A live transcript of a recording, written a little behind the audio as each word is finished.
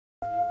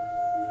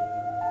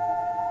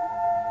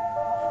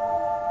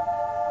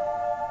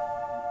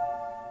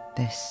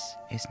This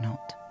is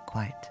not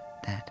quite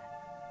dead.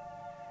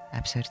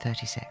 Episode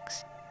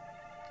 36.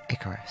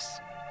 Icarus.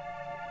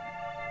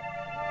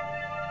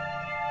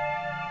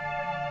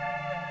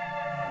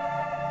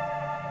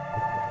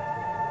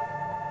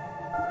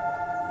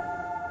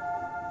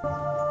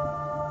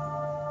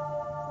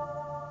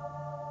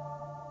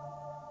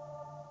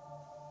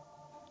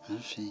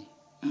 Alfie.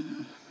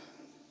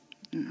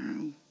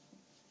 No.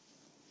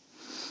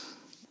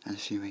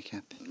 Alfie, wake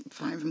up.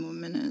 5 more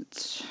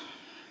minutes.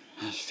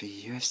 Alfie,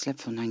 you have slept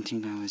for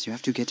 19 hours. You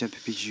have to get up,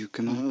 Bijou.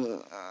 Come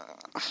on.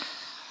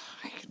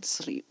 I could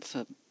sleep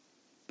for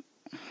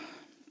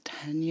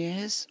 10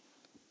 years.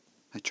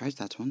 I tried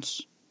that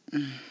once.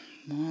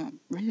 What?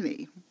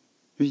 Really?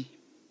 Oui.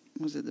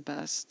 Was it the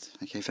best?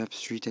 I gave up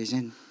 3 days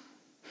in.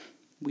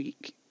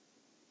 Week?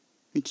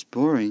 It's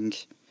boring.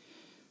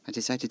 I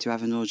decided to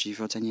have an orgy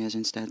for 10 years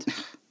instead.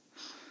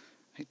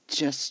 I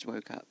just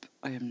woke up.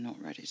 I am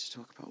not ready to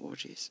talk about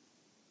orgies.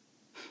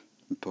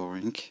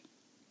 Boring.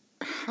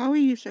 How are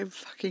you so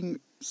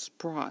fucking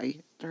spry?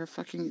 There are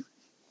fucking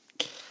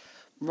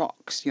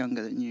rocks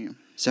younger than you.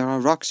 There are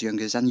rocks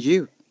younger than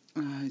you.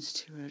 Oh, it's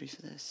too early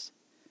for this.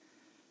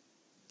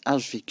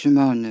 Alfie, come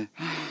on.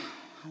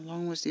 How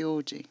long was the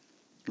orgy?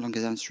 Longer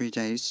than 3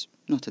 days.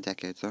 Not a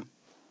decade, though.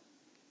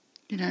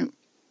 You know,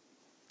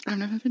 I've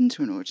never been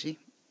to an orgy.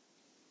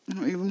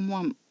 Not even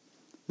one.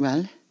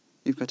 Well,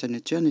 you've got an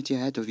eternity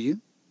ahead of you.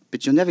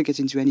 But you'll never get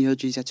into any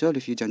orgies at all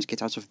if you don't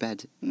get out of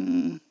bed.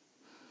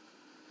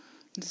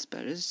 This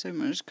bed is so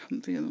much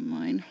comfier than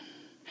mine.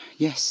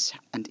 Yes,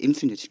 and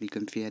infinitely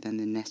comfier than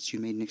the nest you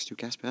made next to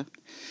Casper.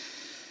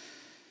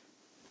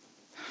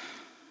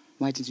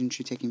 Why didn't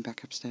you take him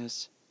back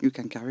upstairs? You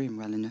can carry him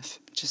well enough.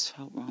 It just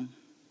felt wrong.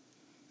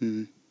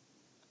 Hmm.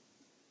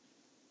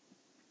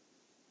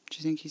 Do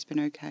you think he's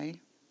been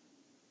okay?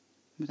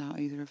 Without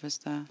either of us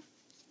there?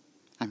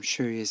 I'm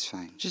sure he is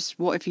fine. Just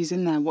what if he's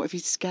in there? What if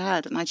he's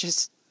scared? And I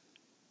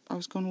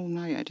was gone all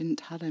night. I didn't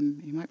tell him.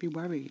 He might be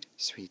worried.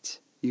 Sweet.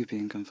 You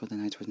being gone for the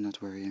night would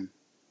not worry him.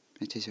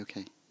 It is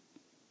okay.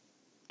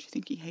 Do you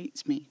think he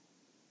hates me?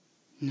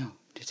 No,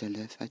 little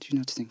love, I do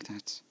not think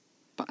that.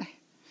 But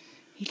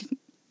he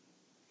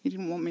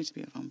didn't want me to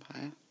be a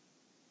vampire.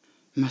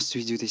 Must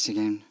we do this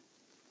again?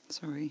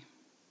 Sorry.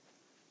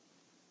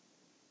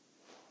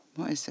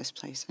 What is this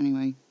place,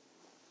 anyway?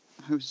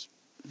 I was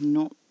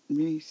not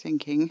really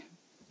thinking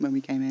when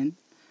we came in,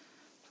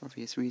 for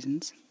obvious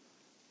reasons.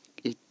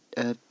 It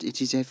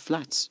is a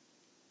flat.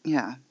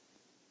 Yeah.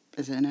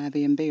 Is it an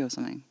Airbnb or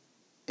something?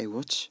 A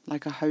what?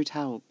 Like a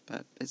hotel,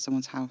 but it's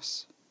someone's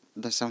house.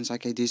 That sounds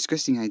like a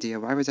disgusting idea.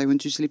 Why would I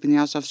want to sleep in the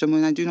house of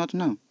someone I do not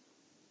know?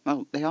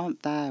 Well, they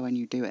aren't there when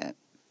you do it.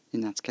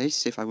 In that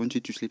case, if I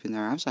wanted to sleep in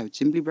their house, I would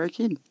simply break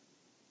in.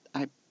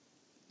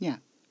 Yeah.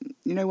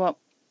 You know what?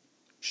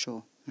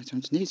 Sure. I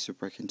don't need to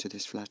break into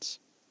this flat.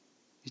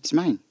 It's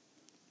mine.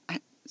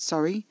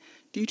 Sorry?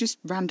 Do you just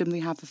randomly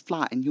have a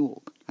flat in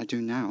York? I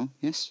do now,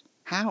 yes.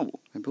 How?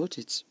 I bought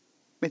it.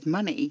 With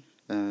money?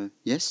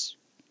 Yes.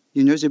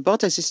 You know, the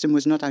barter system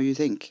was not how you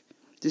think.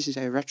 This is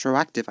a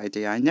retroactive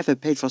idea. I never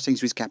paid for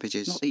things with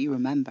cabbages. Not that you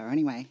remember,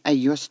 anyway. Hey,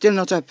 you're still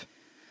not up.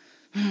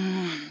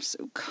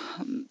 So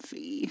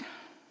comfy.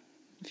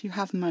 If you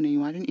have money,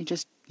 why don't you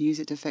just use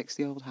it to fix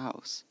the old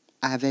house?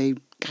 I have a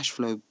cash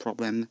flow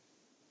problem.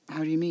 How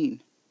do you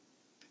mean?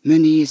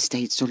 Money,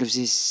 estates, all of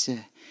this.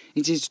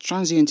 It is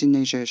transient in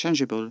nature,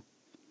 changeable.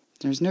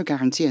 There is no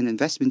guarantee an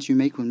investment you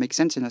make will make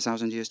sense in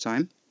 1,000 years'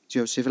 time.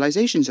 Your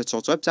civilizations that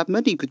sort up, that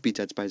money could be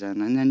dead by then,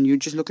 and then you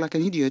just look like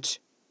an idiot.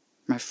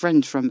 My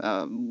friend from,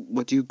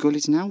 what do you call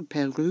it now?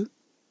 Peru?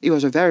 He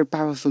was a very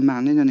powerful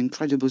man in an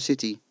incredible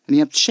city, and he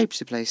helped shape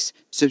the place,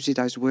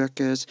 subsidized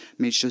workers,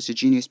 made sure the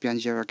genius behind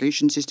the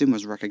irrigation system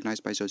was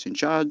recognized by those in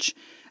charge.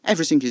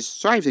 Everything is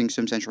thriving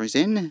some centuries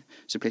in.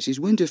 The place is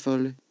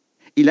wonderful.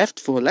 He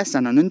left for less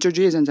than 100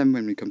 years, and then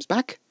when he comes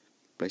back,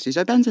 place is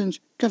abandoned,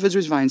 covered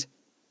with vines.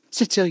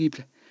 C'est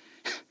terrible.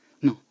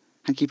 No,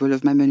 I keep all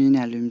of my money in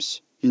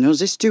heirlooms. You know,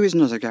 this too is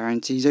not a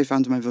guarantee. They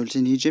found my vault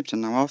in Egypt,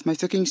 and now half my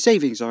fucking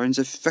savings are in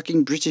the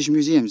fucking British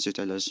museums, they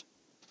tell us.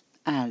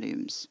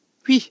 Heirlooms.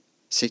 Oui,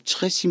 c'est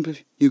très simple.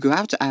 You go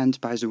out and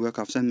buy the work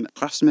of some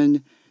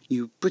craftsman,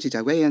 you put it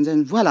away, and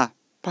then voila,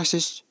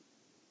 priceless.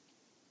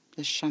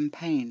 There's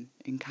champagne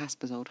in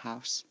Casper's old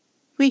house.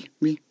 Oui.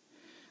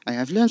 I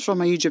have learned from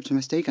my Egypt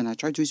mistake, and I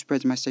try to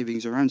spread my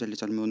savings around a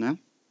little more now.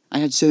 I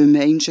had some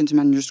ancient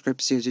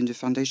manuscripts sealed in the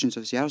foundations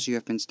of the house you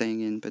have been staying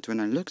in, but when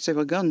I looked, they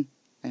were gone.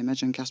 I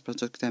imagine Casper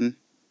took them.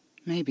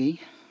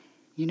 Maybe.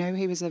 You know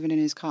he was living in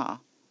his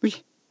car? Oui,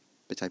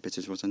 but I bet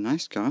it was a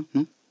nice car,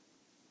 no?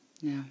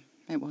 Yeah,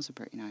 it was a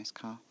pretty nice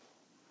car.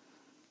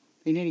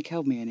 He nearly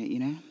killed me in it, you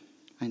know?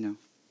 I know.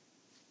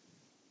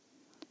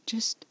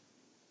 Just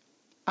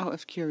out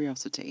of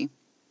curiosity,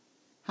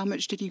 how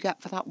much did you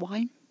get for that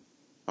wine?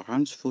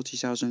 Around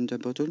 40,000 a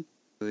bottle.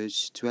 It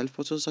was 12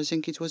 bottles, I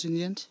think it was in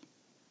the end.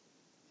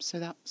 So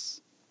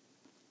that's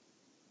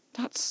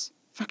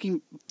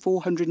fucking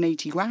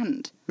 480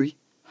 grand. Oui.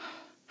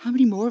 How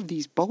many more of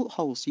these bolt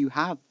holes do you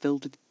have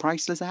filled with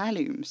priceless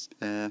heirlooms?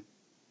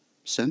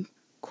 Some.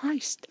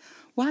 Christ,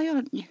 Why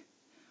aren't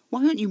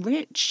you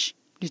rich?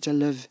 Little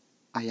love,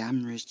 I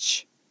am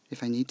rich,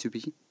 if I need to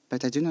be,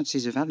 but I do not see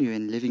the value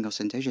in living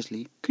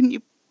ostentatiously. Couldn't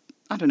you,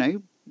 I don't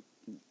know,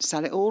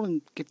 sell it all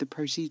and give the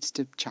proceeds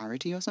to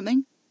charity or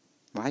something?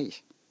 Why?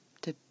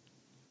 To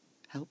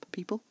help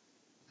people?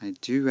 I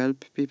do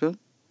help people,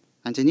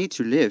 and I need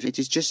to live. It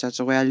is just that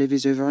the way I live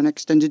is over an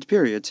extended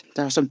period.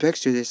 There are some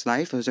perks to this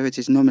life, although it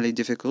is normally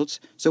difficult,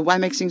 so why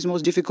make things more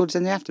difficult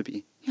than they have to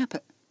be? Yeah,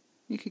 but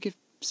you could give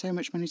so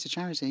much money to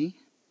charity.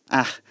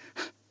 Ah,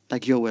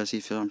 like your wealthy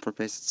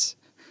philanthropists.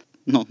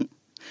 No,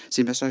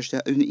 they massage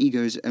their own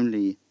egos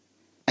only.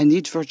 A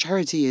need for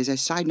charity is a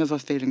sign of a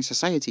failing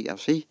society,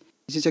 Elfie.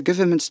 It is a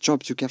government's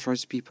job to care for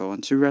its people,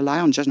 and to rely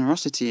on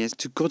generosity is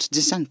to court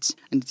dissent,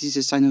 and it is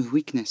a sign of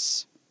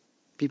weakness.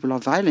 People are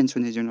violent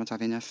when they do not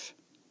have enough.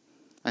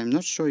 I am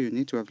not sure you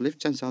need to have lived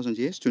 10,000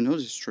 years to know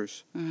this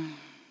truth.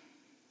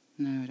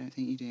 No, I don't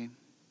think you do.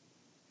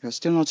 You are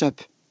still not up.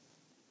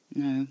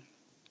 No,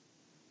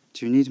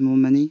 Do you need more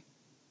money?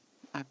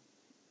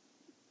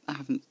 I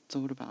haven't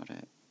thought about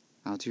it.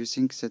 How do you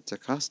think that the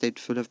car stayed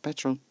full of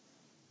petrol?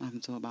 I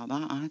haven't thought about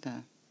that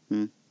either.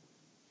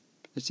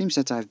 It seems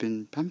that I've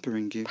been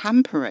pampering you.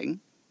 Pampering?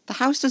 The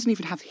house doesn't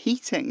even have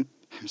heating.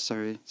 I'm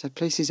sorry. That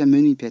place is a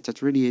money pit,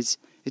 it really is.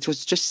 It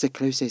was just the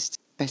closest,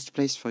 best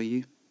place for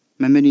you.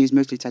 My money is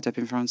mostly tied up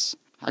in France.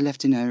 I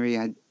left in a hurry.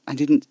 I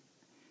didn't...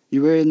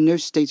 You were in no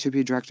state to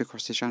be dragged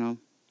across the channel.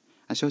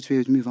 I thought we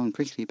would move on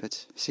quickly,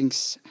 but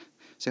things...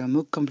 They are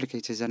more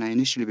complicated than I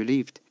initially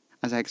believed,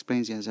 as I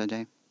explained the other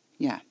day.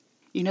 Yeah.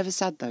 You never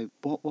said, though,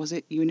 what was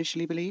it you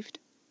initially believed?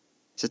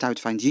 That I would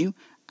find you,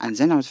 and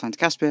then I would find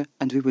Casper,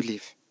 and we would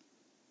leave.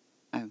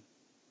 Oh.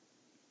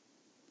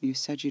 You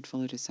said you'd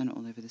followed his scent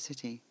all over the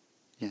city.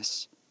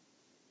 Yes.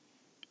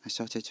 I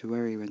started to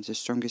worry when the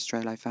strongest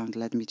trail I found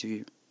led me to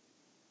you.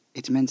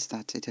 It meant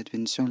that it had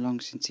been so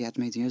long since he had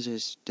made the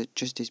others that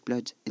just his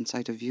blood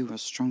inside of you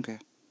was stronger.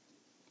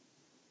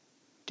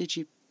 Did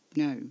you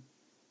know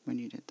when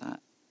you did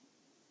that?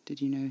 Did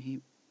you know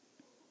he...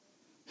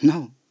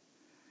 No,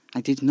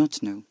 I did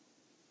not know.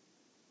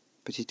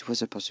 But it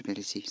was a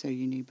possibility. So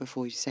you knew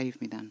before you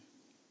saved me, then?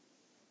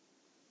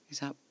 Is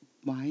that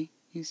why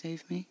you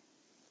saved me?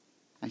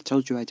 I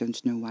told you I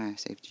don't know why I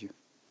saved you.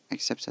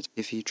 Except that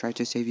if he tried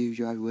to save you,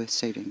 you are worth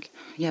saving.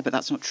 Yeah, but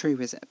that's not true,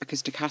 is it?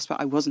 Because to Casper,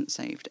 I wasn't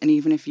saved. And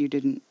even if you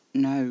didn't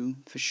know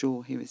for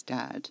sure he was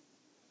dead,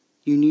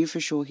 you knew for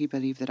sure he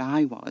believed that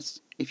I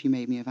was, if you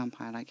made me a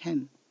vampire like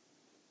him.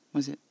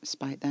 Was it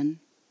spite then?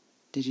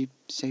 Did you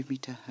save me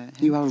to hurt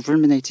him? You are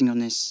ruminating on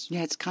this.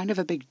 Yeah, it's kind of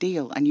a big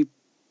deal, and you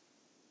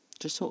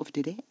just sort of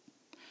did it.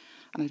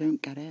 And I don't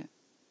get it.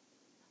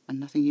 And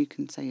nothing you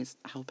can say is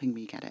helping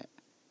me get it.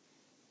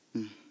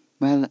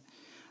 Well,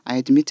 I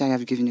admit I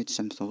have given it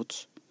some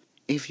thought.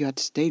 If you had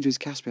stayed with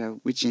Casper,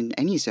 which in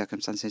any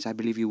circumstances I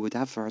believe you would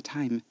have for a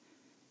time,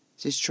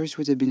 this choice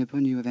would have been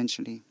upon you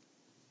eventually.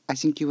 I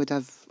think you would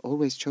have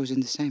always chosen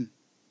the same.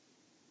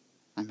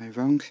 Am I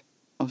wrong,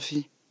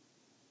 Alfie?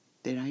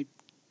 Did I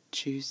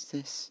choose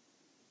this?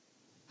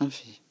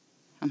 Alfie,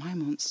 Am I a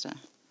monster?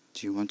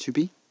 do you want to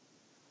be?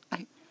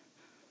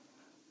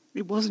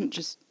 It wasn't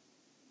just...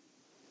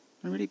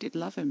 I really did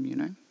love him, you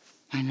know?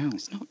 I know.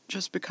 It's not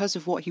just because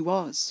of what he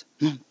was.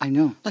 No, I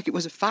know. Like, it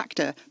was a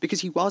factor, because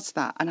he was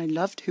that, and I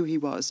loved who he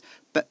was.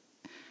 But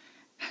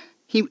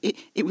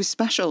it was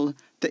special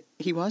that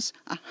he was.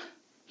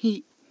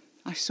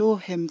 I saw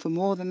him for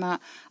more than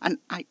that, and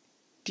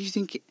do you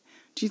think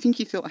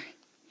he thought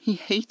he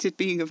hated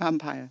being a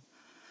vampire?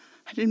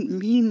 I didn't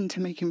mean to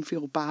make him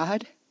feel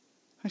bad.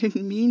 I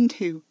didn't mean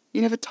to. He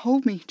never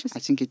told me, just... I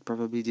think it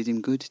probably did him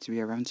good to be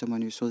around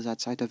someone who saw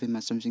that side of him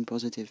as something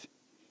positive.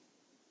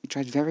 He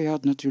tried very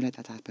hard not to let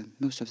that happen,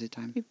 most of the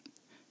time.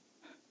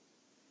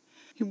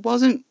 It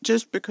wasn't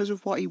just because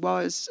of what he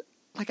was.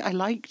 Like, I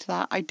liked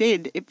that. I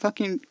did. It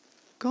fucking...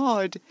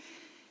 God.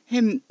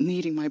 Him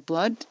needing my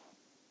blood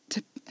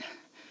to...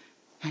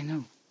 I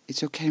know.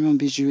 It's okay, Mon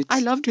Bijou. I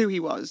loved who he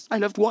was. I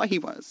loved what he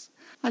was.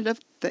 I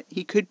loved that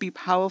he could be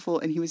powerful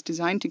and he was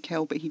designed to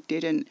kill, but he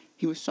didn't.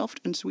 He was soft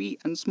and sweet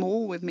and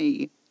small with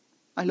me.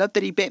 I loved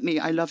that he bit me.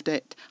 I loved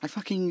it. I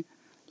fucking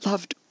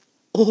loved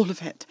all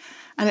of it.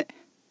 And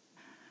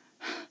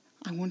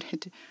I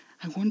wanted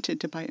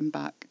to bite him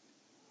back.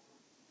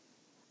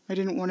 I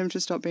didn't want him to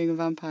stop being a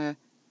vampire.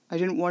 I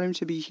didn't want him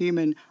to be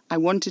human. I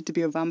wanted to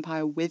be a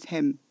vampire with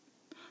him.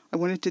 I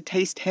wanted to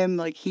taste him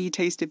like he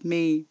tasted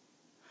me.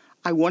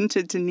 I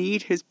wanted to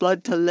need his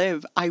blood to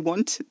live. I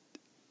wanted.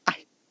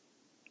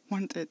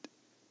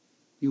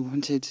 You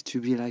wanted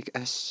to be like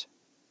us.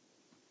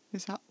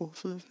 Is that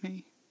awful of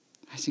me?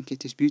 I think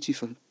it is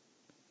beautiful.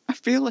 I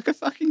feel like a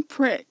fucking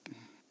prick.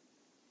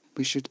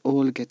 We should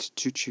all get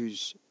to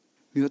choose.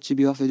 We ought to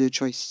be offered a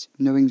choice,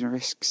 knowing the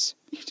risks.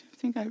 You don't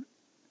think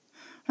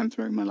I'm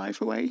throwing my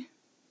life away?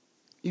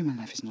 Human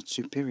life is not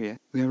superior.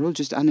 We are all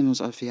just animals,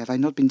 Alfie. Have I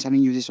not been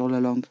telling you this all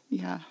along?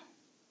 Yeah.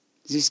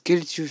 This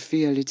guilt you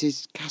feel, it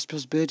is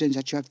Casper's burden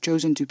that you have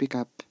chosen to pick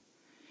up.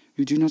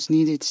 You do not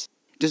need it.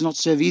 It does not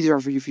serve either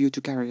of you for you to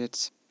carry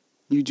it.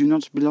 You do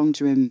not belong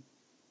to him.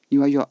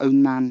 You are your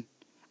own man.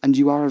 and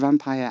you are a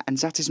vampire, and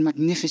that is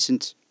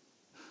magnificent.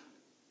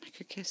 I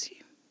could kiss you.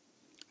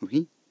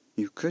 Oui,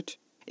 you could.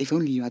 If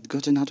only you had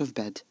gotten out of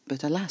bed.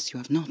 But alas, you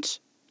have not.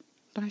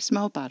 But I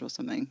smell bad or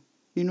something.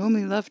 You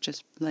normally love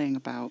just laying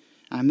about.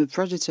 I'm a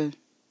predator.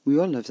 We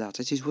all love that.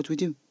 It is what we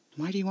do.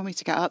 Why do you want me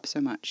to get up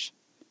so much?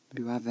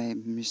 You have a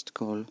missed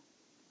call.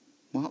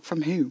 What?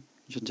 From who?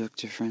 Your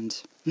doctor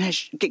friend.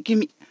 Nesh, give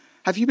me...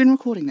 Have you been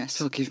recording this?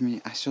 Forgive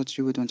me. I thought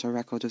you would want a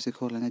record of the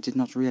call, and I did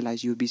not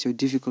realize you would be so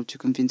difficult to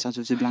convince out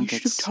of the blankets. You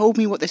should have told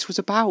me what this was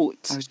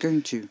about. I was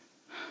going to.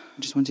 I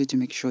just wanted to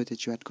make sure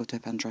that you had got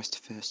up and dressed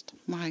first.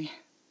 Why?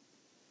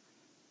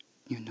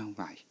 You know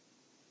why.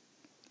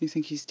 You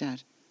think he's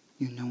dead?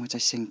 You know what I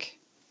think.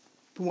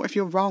 But what if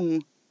you're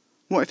wrong?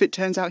 What if it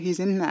turns out he's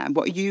in there?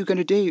 What are you going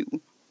to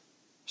do?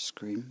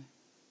 Scream.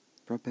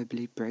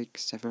 Probably break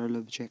several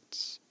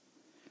objects.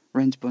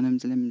 Rent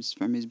Bonham's limbs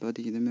from his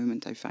body the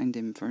moment I find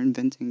him for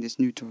inventing this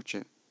new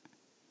torture.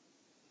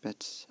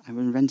 But I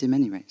will rent him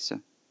anyway,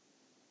 so...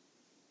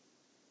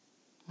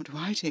 What do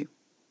I do?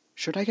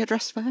 Should I get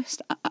dressed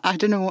first? I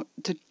don't know what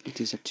to...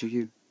 It is up to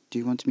you. Do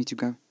you want me to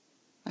go?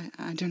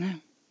 I don't know.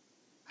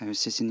 I will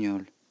sit in the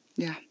hall.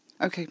 Yeah.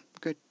 Okay,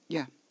 good.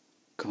 Yeah.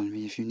 Call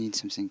me if you need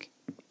something.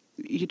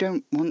 You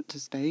don't want to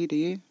stay, do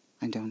you?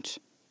 I don't.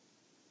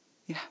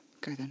 Yeah,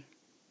 go then.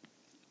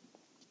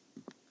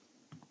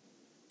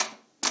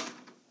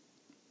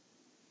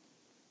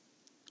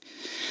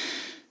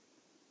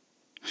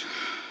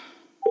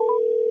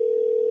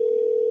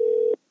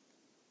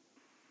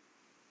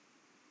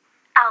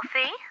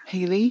 Alfie?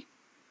 Haley?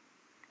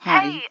 Hi.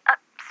 Hey,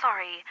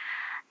 sorry.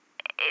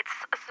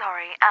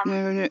 Sorry.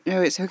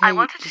 No, it's okay. I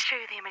wanted to show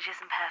you the images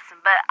in person,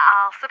 but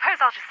I'll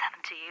just send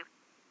them to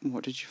you.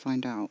 What did you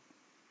find out?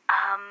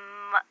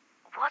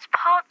 What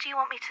part do you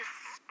want me to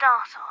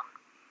start on?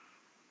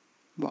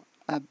 What,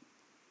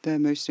 the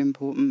most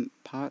important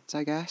parts,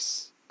 I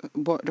guess?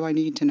 What do I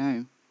need to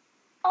know?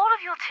 All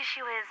of your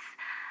tissue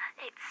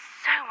it's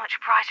so much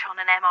brighter on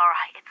an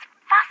MRI. It's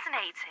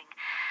fascinating.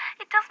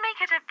 It does make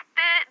it a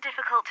bit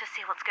difficult to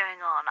see what's going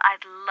on.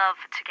 I'd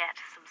love to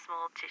get some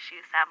small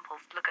tissue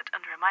samples to look at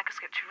under a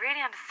microscope to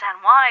really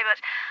understand why,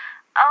 but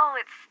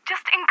it's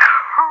just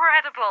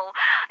incredible.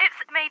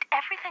 It's made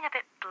everything a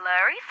bit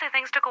blurry, so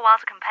things took a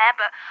while to compare,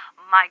 but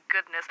my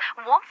goodness,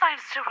 once I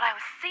understood what I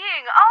was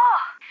seeing,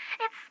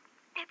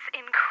 it's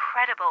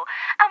incredible.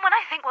 And when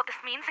I think what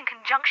this means in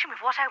conjunction with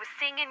what I was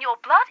seeing in your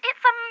blood,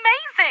 it's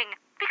amazing.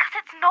 Because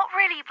it's not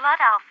really blood,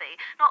 Alfie.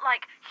 Not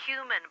like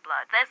human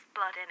blood. There's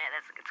blood in it.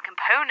 It's a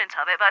component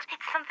of it, but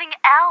it's something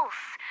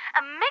else. A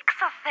mix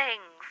of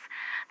things.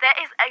 There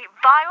is a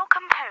viral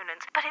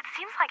component, but it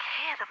seems like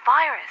here, the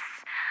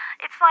virus,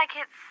 it's like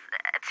it's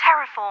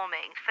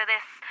terraforming for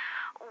this,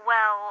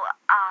 well,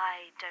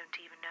 I don't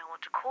even know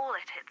what to call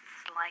it.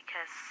 It's like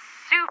a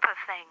soup of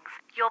things.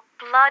 Your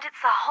blood,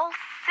 it's a whole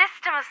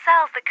system of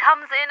cells that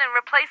comes in and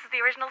replaces the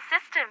original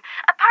system.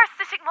 A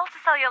parasitic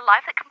multicellular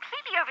life that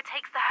completely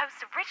overtakes the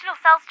host's original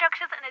cell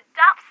structures and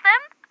adapts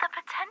them. The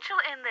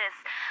potential in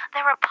this.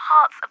 There are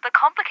parts of the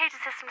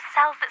complicated system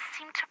cells that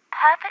seem to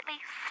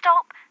perfectly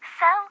stop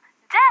cell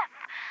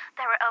death.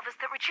 There are others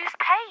that reduce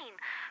pain.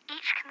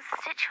 Each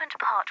constituent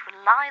part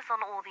relies on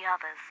all the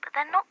others, but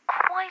they're not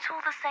quite all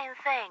the same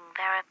thing.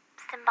 They're a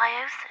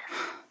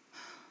symbiosis.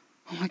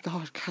 Oh my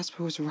god,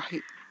 Casper was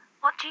right.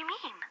 What do you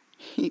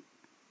mean?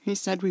 He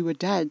said we were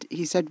dead.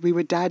 He said we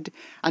were dead,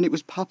 and it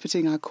was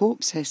puppeting our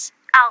corpses.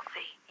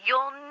 Alfie,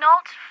 you're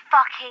not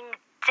fucking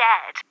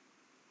dead.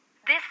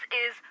 This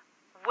is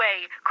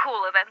way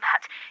cooler than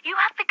that. You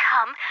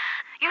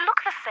look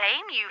the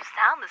same, you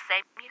sound the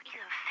same, you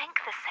even think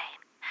the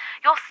same.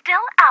 You're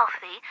still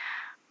Alfie,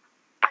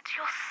 but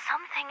you're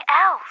something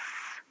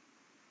else.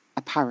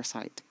 A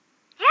parasite.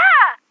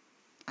 Yeah!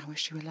 I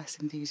wish you were less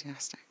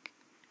enthusiastic.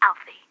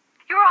 Alfie,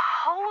 you're a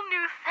whole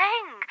new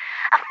thing.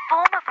 A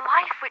form of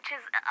life which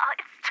is,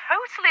 it's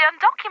totally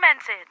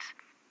undocumented.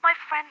 My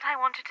friend I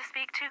wanted to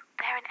speak to,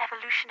 they're an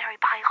evolutionary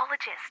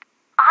biologist.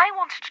 I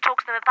wanted to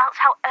talk to them about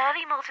how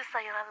early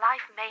multicellular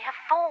life may have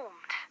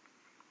formed.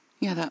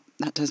 Yeah,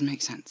 that does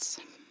make sense.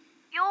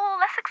 You're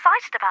less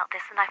excited about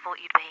this than I thought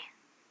you'd be.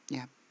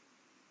 Yeah.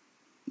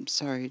 I'm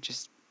sorry,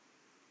 just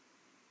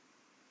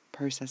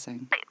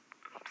processing.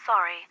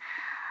 Sorry.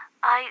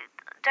 I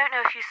don't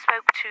know if you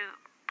spoke to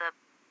the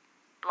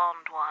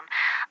blonde one,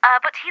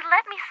 but he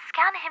let me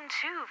scan him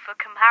too for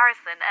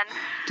comparison, and...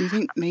 Do you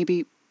think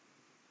maybe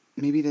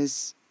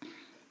this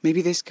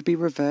could be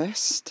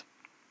reversed?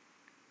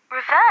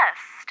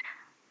 Reversed?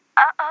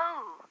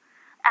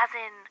 As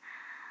in,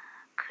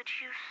 could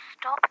you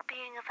stop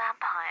being a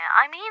vampire?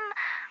 I mean,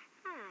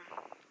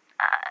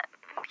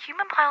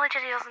 human biology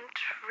doesn't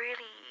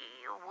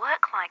really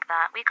work like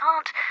that. We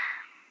can't...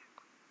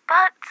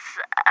 But,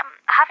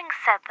 having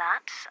said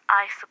that,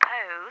 I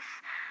suppose...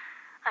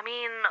 I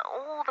mean,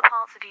 all the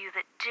parts of you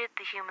that did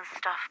the human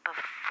stuff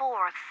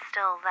before are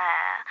still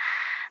there.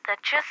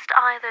 They're just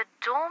either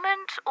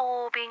dormant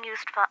or being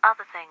used for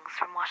other things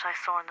from what I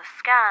saw in the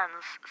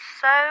scans.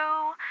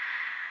 So,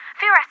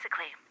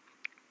 theoretically,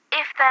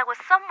 If there was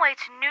some way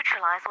to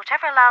neutralize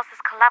whatever allows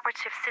this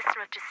collaborative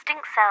system of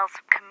distinct cells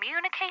from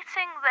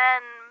communicating,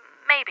 then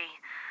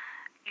maybe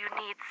you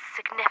need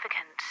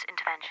significant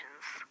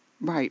interventions.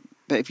 Right,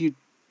 but if you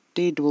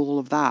did all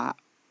of that,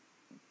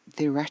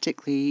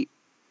 theoretically...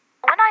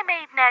 When I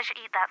made Nej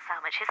eat that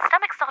sandwich, his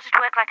stomach started to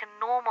work like a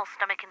normal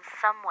stomach in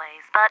some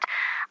ways, but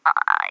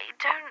I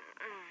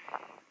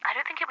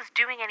don't think it was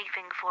doing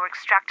anything for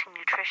extracting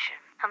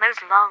nutrition. And those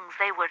lungs,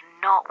 they would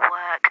not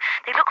work.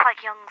 They look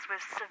like lungs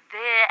with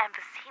severe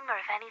emphysema,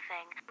 if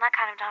anything. And that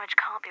kind of damage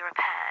can't be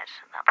repaired.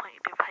 At that point,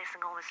 you'd be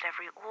replacing almost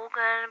every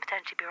organ,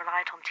 potentially be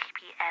reliant on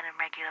TPN and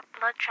regular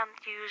blood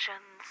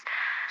transfusions.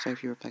 So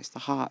if you replace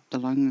the heart, the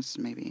lungs,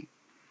 maybe...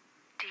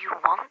 Do you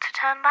want to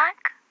turn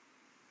back?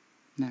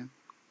 No.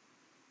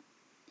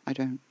 I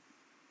don't.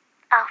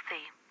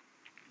 Alfie.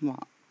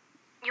 What?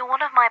 You're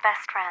one of my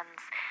best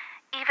friends.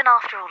 Even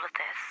after all of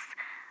this,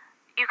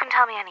 you can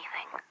tell me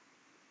anything.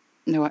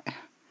 No,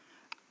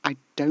 I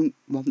don't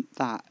want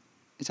that.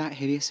 Is that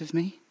hideous of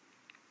me?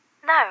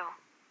 No.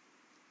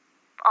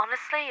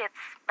 Honestly,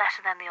 it's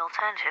better than the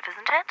alternative,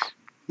 isn't it?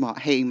 What,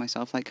 hating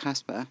myself like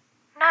Casper?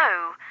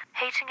 No,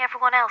 hating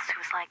everyone else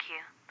who's like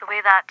you. The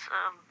way that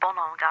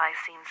Bonon guy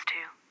seems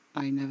to.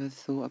 I never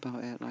thought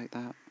about it like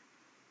that.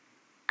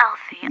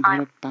 Alfie,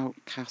 What about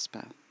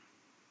Casper?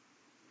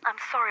 I'm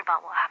sorry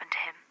about what happened to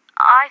him.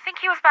 I think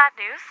he was bad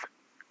news,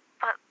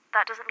 but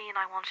that doesn't mean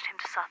I wanted him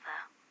to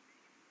suffer.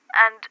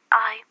 And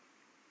I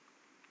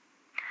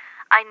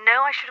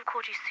know I should have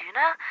called you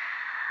sooner,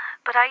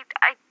 but I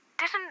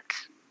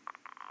didn't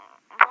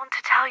want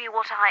to tell you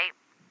what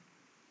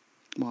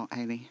What,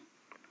 Hayley?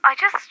 I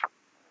just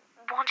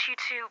want you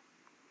to...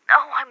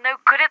 Oh, I'm no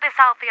good at this,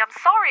 Alfie. I'm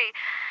sorry.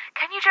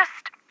 Can you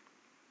just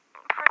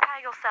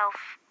prepare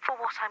yourself for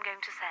what I'm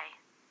going to say?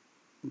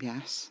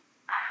 Yes.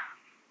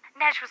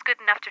 Nej was good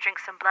enough to drink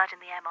some blood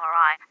in the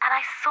MRI, and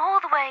I saw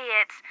the way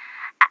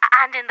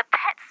and in the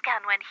PET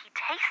scan when he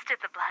tasted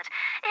the blood,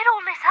 it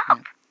all lit up.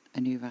 Yeah.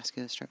 A new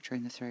vascular structure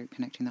in the throat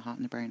connecting the heart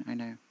and the brain, I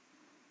know.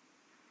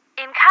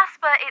 In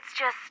Casper, it's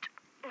just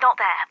not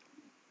there.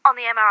 On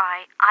the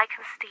MRI, I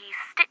can see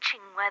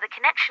stitching where the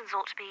connections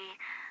ought to be,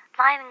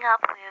 lining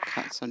up with...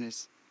 Cuts on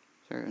his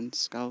throat and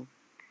skull.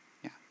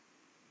 Yeah.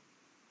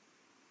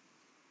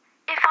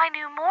 If I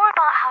knew more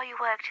about how you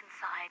worked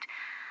inside,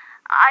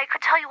 I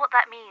could tell you what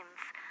that means.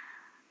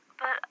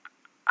 But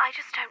I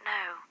just don't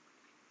know.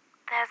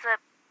 There's a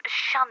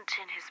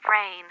shunt in his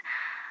brain.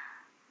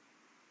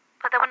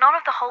 But there were none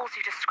of the holes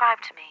you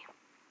described to me.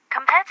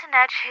 Compared to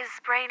Nej,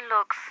 his brain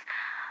looks,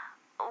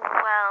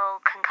 well,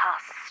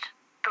 concussed.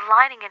 The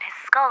lining in his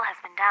skull has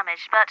been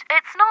damaged, but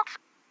it's not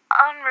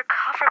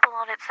unrecoverable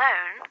on its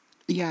own.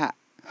 Yeah.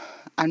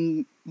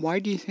 And why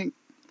do you think...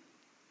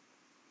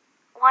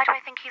 Why do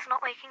I think he's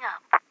not waking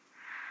up?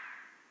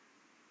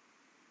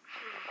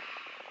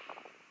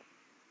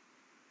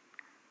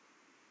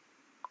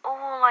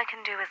 All I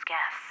can do is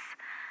guess.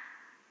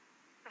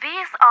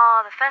 These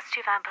are the first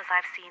two vampires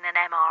I've seen an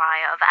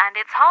MRI of, and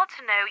it's hard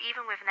to know,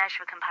 even with Nej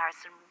for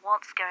comparison,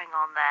 what's going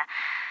on there.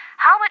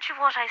 How much of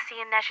what I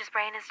see in Nej's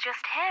brain is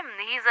just him?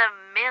 He's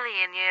 1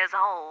 million years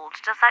old.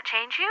 Does that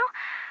change you?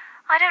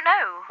 I don't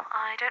know.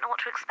 I don't know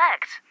what to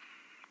expect.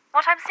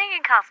 What I'm seeing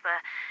in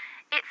Casper,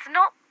 it's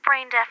not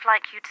brain deaf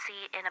like you'd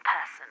see in a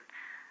person.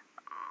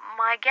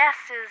 My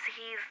guess is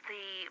he's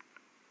the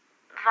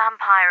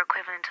vampire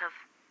equivalent of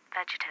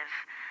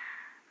vegetative.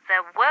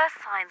 There were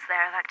signs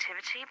there of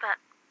activity, but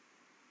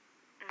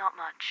not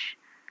much.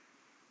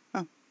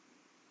 Oh.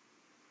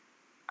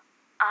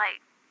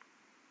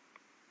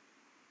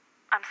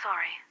 I'm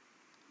sorry.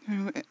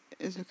 No,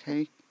 it's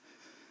okay.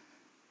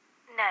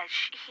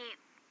 Nej,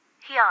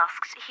 he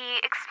asked.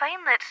 He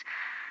explained that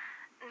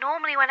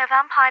normally when a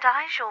vampire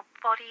dies, your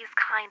bodies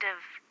kind of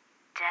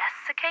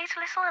desiccate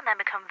a little and then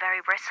become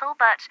very brittle,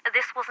 but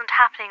this wasn't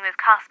happening with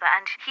Casper,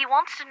 and he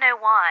wanted to know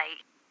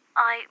why.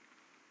 I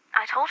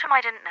told him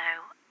I didn't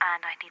know,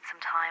 and I need some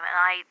time, and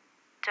I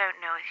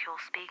don't know if you're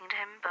speaking to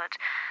him, but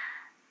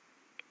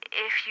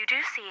if you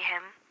do see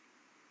him,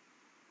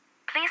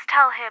 please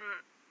tell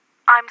him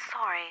I'm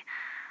sorry,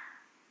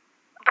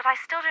 but I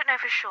still don't know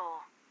for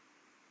sure.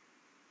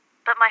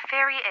 But my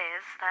theory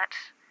is that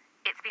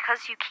it's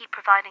because you keep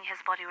providing his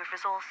body with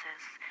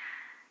resources.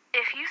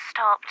 If you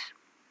stopped,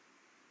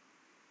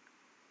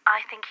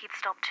 I think he'd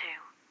stop too.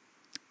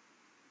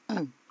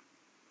 Oh.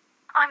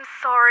 I'm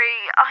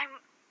sorry.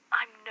 I'm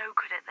no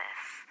good at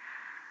this.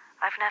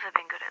 I've never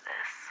been good at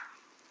this.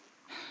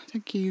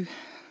 Thank you.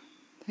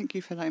 Thank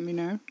you for letting me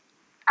know.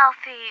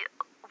 Alfie,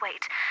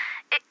 wait.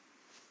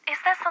 Is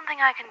there something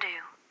I can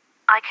do?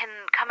 I can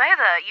come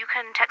over. You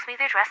can text me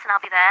the address and I'll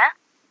be there.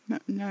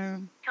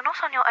 No. You're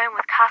not on your own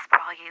with Casper,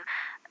 are you?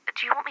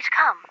 Do you want me to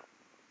come?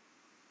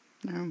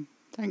 No.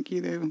 Thank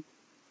you, though.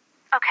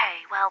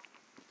 Okay, well,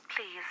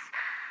 please,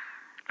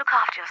 look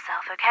after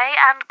yourself, okay?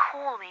 And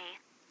call me.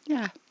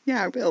 Yeah,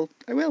 I will.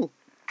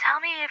 Tell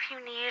me if you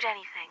need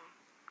anything,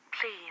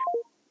 please.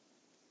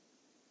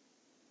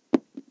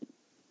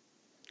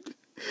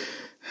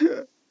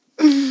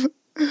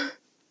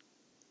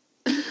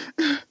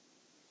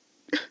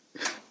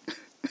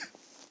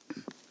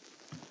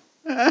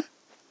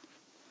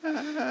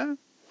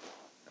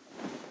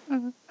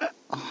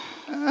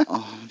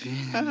 Oh,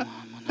 viens-moi,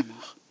 mon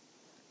amour.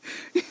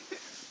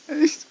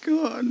 He's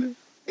gone.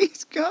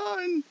 He's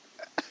gone.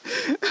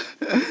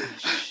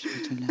 Hush,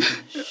 little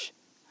lady,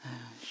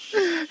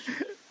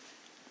 hush.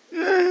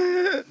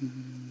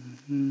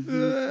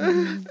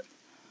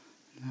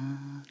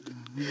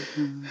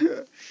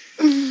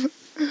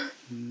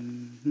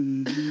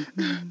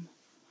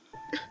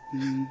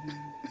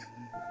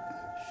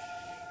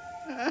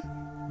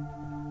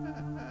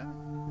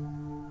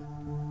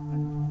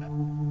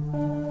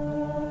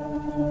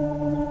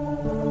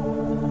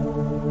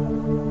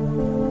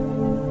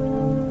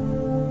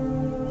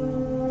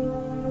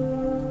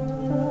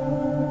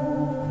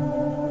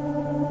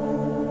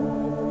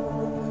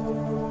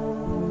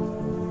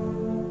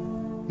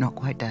 Not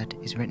Quite Dead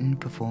is written,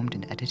 performed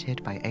and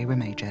edited by Ira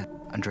Major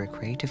under a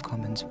Creative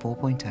Commons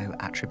 4.0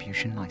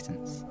 attribution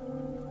license.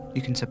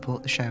 You can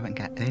support the show and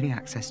get early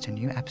access to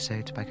new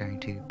episodes by going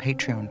to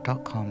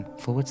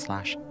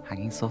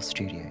patreon.com/Hanging Sauce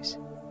Studios.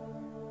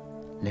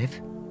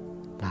 Live,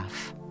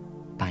 laugh,